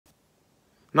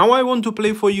Now I want to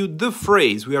play for you the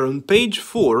phrase. We are on page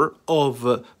 4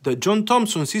 of the John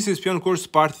Thompson C6 Piano Course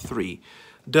Part 3.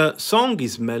 The song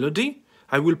is Melody.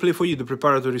 I will play for you the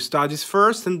preparatory studies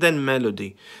first and then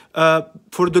melody.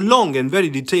 For the long and very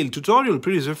detailed tutorial,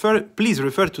 please refer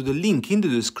to the link in the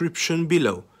description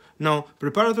below. Now,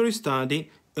 preparatory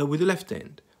study with the left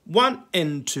hand. 1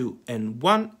 and 2 and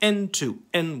 1 and 2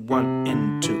 and 1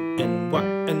 and 2 and 1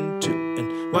 and 2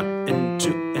 and 1 and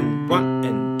 2 and 1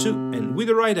 and 2 and with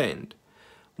the right hand.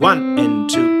 1 and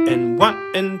 2 and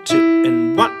 1 and 2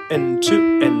 and 1 and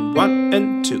 2 and 1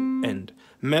 and 2 and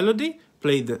melody.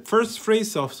 Play the first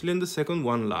phrase softly and the second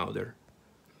one louder.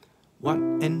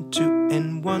 1 and 2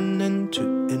 and 1 and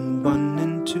 2 and 1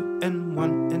 and 2 and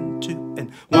 1 and 2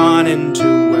 and 1 and 2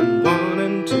 and 1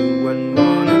 and 2 and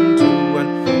 1 and 2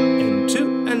 and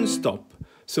 2 and stop.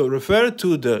 So refer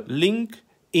to the link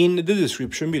in the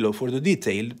description below for the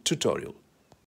detailed tutorial.